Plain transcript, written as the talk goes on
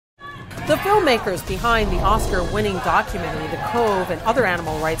The filmmakers behind the Oscar-winning documentary The Cove and other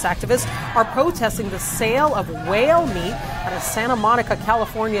animal rights activists are protesting the sale of whale meat at a Santa Monica,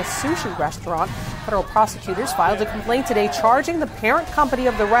 California sushi restaurant. Federal prosecutors filed a complaint today charging the parent company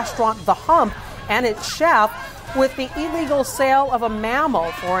of the restaurant, The Hump, and its chef with the illegal sale of a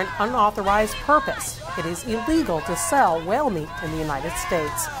mammal for an unauthorized purpose. It is illegal to sell whale meat in the United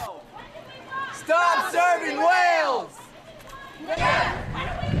States. Stop serving whales! When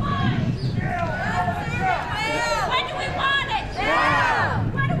do we want it? Now!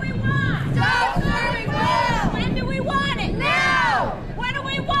 What do we want? Stop serving whales! When do we want it? Now! What do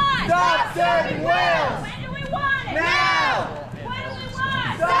we want? Stop serving whales! When do we want it? Now! What do we want?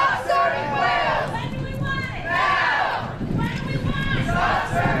 Stop serving whales! When do we want it? Now! What do we want? Stop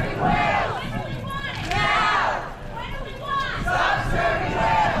serving whales! When do we want it? Now! What do we want? Stop serving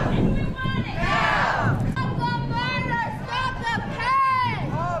whales! When do we want it? Now! Stop the murder! Stop the pain!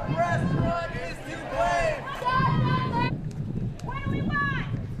 Our restaurant is to blame! Stop the murder! What do we want?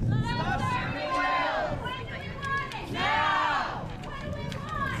 Stop serving whales! When do we want it? Now! What do we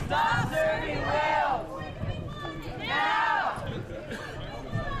want? Stop serving whales!